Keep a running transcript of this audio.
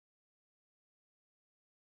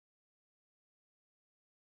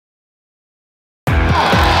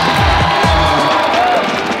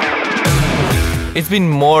It's been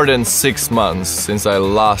more than 6 months since I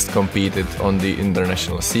last competed on the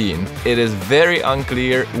international scene. It is very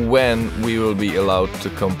unclear when we will be allowed to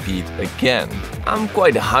compete again. I'm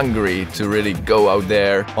quite hungry to really go out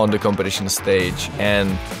there on the competition stage and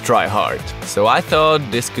try hard. So I thought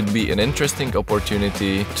this could be an interesting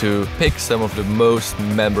opportunity to pick some of the most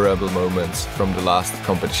memorable moments from the last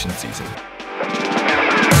competition season.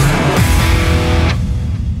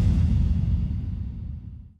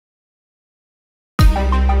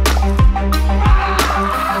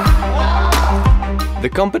 The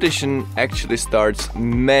competition actually starts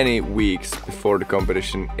many weeks before the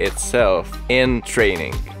competition itself in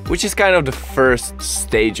training, which is kind of the first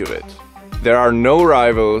stage of it. There are no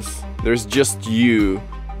rivals, there's just you,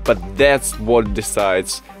 but that's what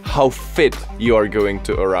decides how fit you are going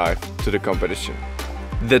to arrive to the competition.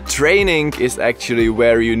 The training is actually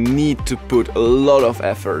where you need to put a lot of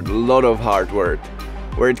effort, a lot of hard work,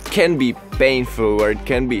 where it can be painful, where it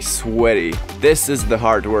can be sweaty. This is the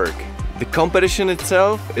hard work. The competition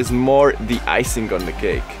itself is more the icing on the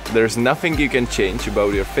cake. There's nothing you can change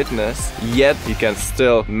about your fitness, yet you can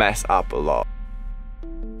still mess up a lot.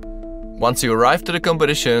 Once you arrive to the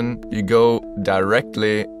competition, you go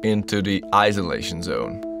directly into the isolation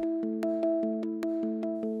zone.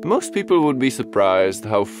 Most people would be surprised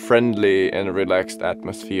how friendly and relaxed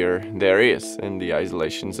atmosphere there is in the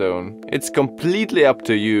isolation zone. It's completely up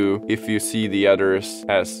to you if you see the others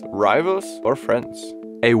as rivals or friends.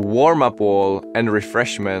 A warm-up wall and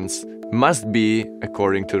refreshments must be,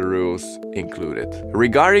 according to the rules, included.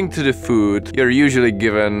 Regarding to the food, you're usually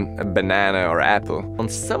given a banana or apple. On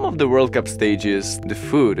some of the World Cup stages, the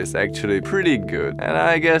food is actually pretty good. And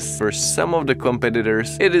I guess for some of the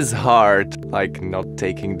competitors, it is hard, like not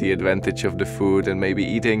taking the advantage of the food and maybe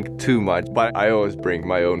eating too much. But I always bring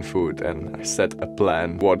my own food and I set a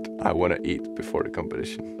plan what I want to eat before the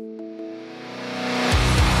competition.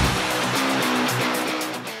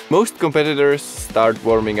 Most competitors start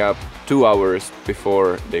warming up 2 hours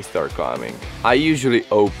before they start climbing. I usually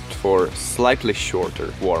opt for slightly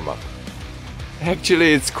shorter warm-up.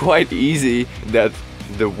 Actually, it's quite easy that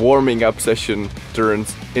the warming up session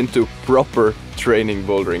turns into proper training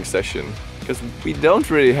bouldering session, because we don't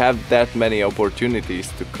really have that many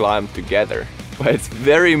opportunities to climb together. But it's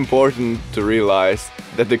very important to realize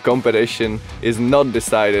that the competition is not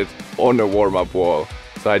decided on a warm-up wall.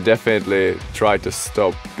 So I definitely try to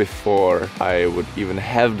stop before I would even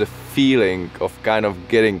have the feeling of kind of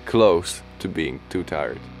getting close to being too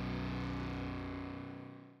tired.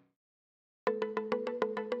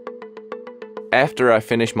 After I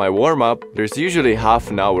finish my warm-up, there's usually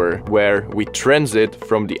half an hour where we transit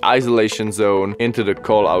from the isolation zone into the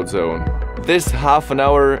call-out zone. This half an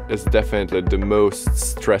hour is definitely the most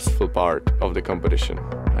stressful part of the competition.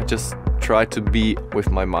 I just try to be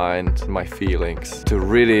with my mind, my feelings, to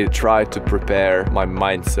really try to prepare my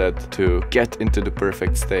mindset to get into the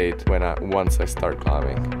perfect state once I start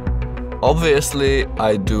climbing. Obviously,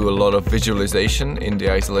 I do a lot of visualization in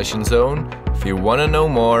the isolation zone. If you want to know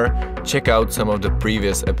more, check out some of the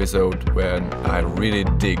previous episodes when I really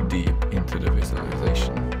dig deep into the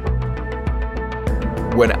visualization.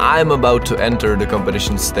 When I'm about to enter the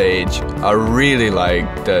competition stage, I really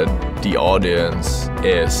like that the audience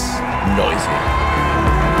is noisy.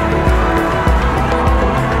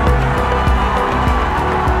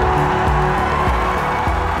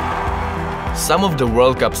 Some of the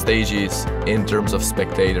World Cup stages in terms of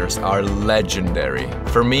spectators are legendary.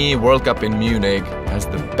 For me, World Cup in Munich has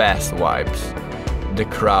the best vibes. The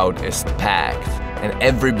crowd is packed and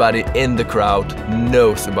everybody in the crowd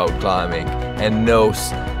knows about climbing and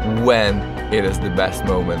knows when it is the best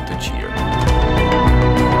moment to cheer.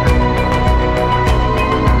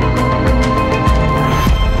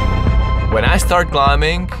 When I start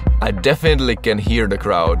climbing, I definitely can hear the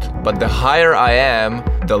crowd, but the higher I am,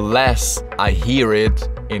 the less I hear it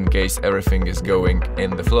in case everything is going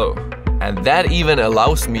in the flow. And that even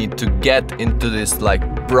allows me to get into this like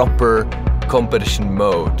proper competition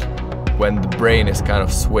mode when the brain is kind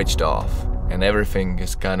of switched off and everything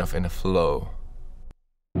is kind of in a flow.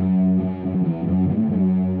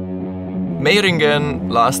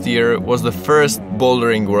 Meiringen last year was the first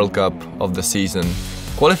Bouldering World Cup of the season.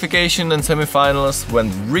 Qualification and semifinals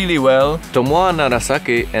went really well. Tomoa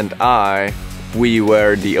Narasaki and we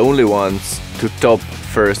were the only ones to top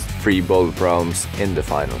first 3 boulder problems in the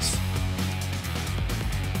finals.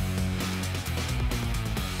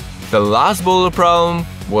 The last boulder problem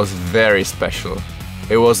was very special.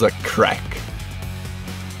 It was a crack.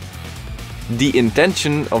 The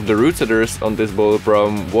intention of the route setters on this boulder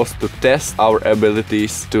problem was to test our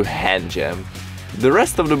abilities to hand jam. The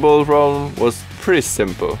rest of the boulder problem was pretty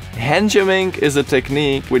simple. Hand jamming is a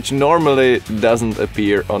technique which normally doesn't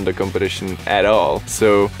appear on the competition at all,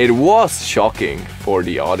 so it was shocking for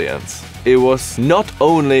the audience. It was not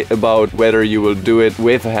only about whether you will do it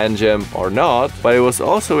with a hand jam or not, but it was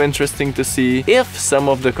also interesting to see if some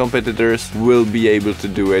of the competitors will be able to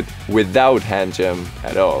do it without hand jam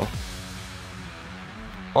at all.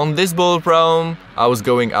 On this bowl problem, I was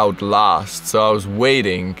going out last, so I was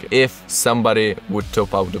waiting if somebody would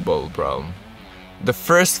top out the bowl problem. The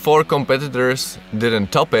first 4 competitors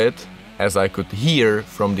didn't top it, as I could hear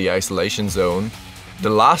from the isolation zone. The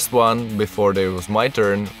last one, before it was my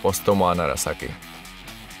turn, was Tomoa Narasaki.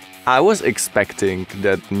 I was expecting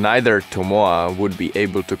that neither Tomoa would be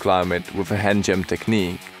able to climb it with a hand jam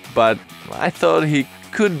technique, but I thought he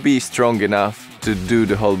could be strong enough to do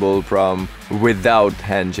the whole bowl problem without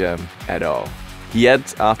hand jam at all.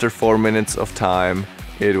 Yet, after 4 minutes of time,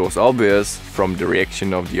 it was obvious from the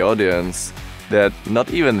reaction of the audience that not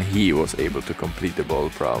even he was able to complete the bowl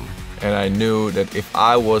problem. And I knew that if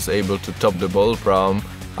I was able to top the bowl problem,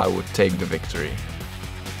 I would take the victory.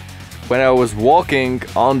 When I was walking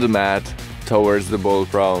on the mat towards the bowl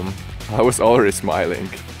problem, I was already smiling.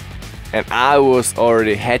 And I was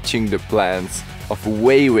already hatching the plans of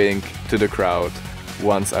waving to the crowd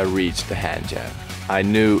once I reached the hand jam. I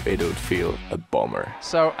knew it would feel a bomber.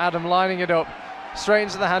 So Adam lining it up straight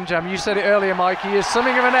into the hand jam. You said it earlier, Mike, he is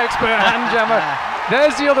something of an expert hand jammer.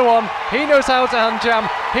 There's the other one. He knows how to hand jam.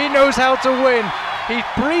 He knows how to win. He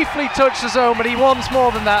briefly touched the zone, but he wants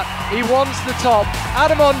more than that. He wants the top.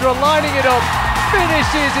 Adam Ondra lining it up.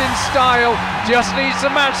 Finishes in style. Just needs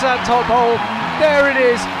to match that top hole. There it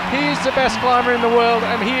is. He is the best climber in the world,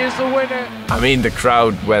 and he is the winner. I mean, the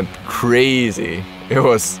crowd went crazy. It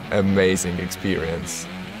was an amazing experience.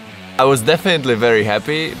 I was definitely very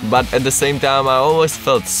happy, but at the same time I always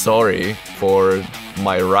felt sorry for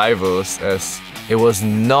my rivals, as it was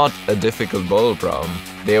not a difficult bowl problem.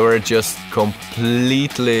 They were just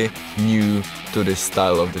completely new to this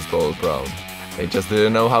style of this bowl problem. They just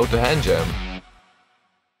didn't know how to hand jam.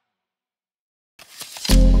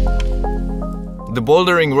 The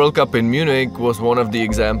Bouldering World Cup in Munich was one of the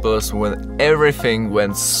examples when everything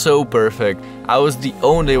went so perfect. I was the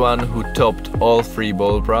only one who topped all 3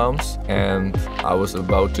 bowl problems, and I was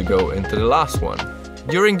about to go into the last one.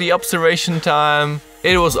 During the observation time,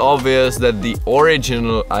 it was obvious that the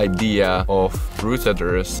original idea of route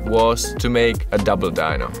setters was to make a double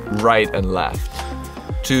dyno, right and left,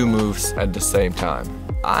 2 moves at the same time.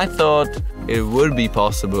 I thought it would be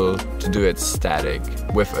possible to do it static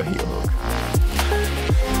with a heel hook.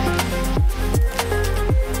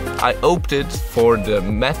 I opted for the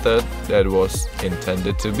method that was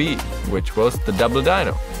intended to be, which was the double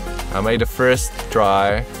dyno. I made the first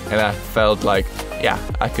try and I felt like, yeah,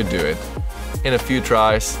 I could do it. In a few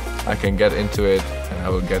tries, I can get into it and I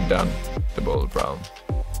will get done the bowl problem.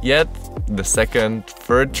 Yet, the second,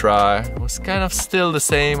 third try was kind of still the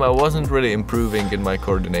same. I wasn't really improving in my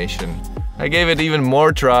coordination. I gave it even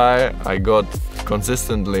more try. I got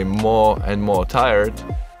consistently more and more tired.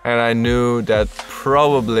 And I knew that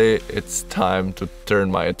probably it's time to turn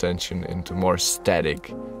my attention into more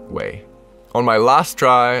static way. On my last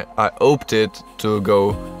try, I opted to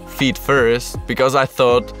go feet first because I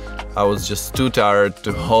thought I was just too tired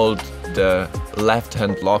to hold the left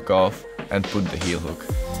hand lock off and put the heel hook.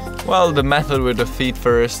 Well, the method with the feet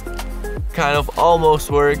first kind of almost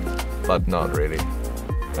worked, but not really.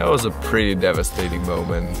 That was a pretty devastating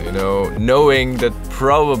moment, you know, knowing that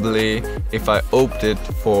probably if I opted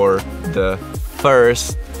for the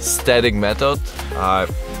first static method, I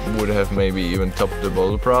would have maybe even topped the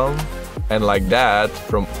bowl problem. And like that,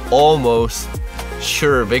 from almost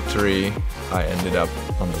sure victory, I ended up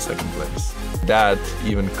on the second place. That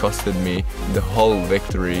even costed me the whole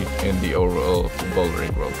victory in the overall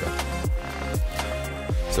Bouldering World Cup.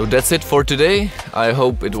 So that's it for today. I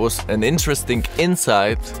hope it was an interesting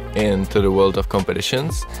insight into the world of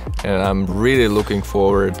competitions, and I'm really looking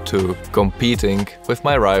forward to competing with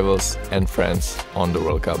my rivals and friends on the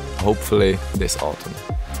World Cup, hopefully this autumn.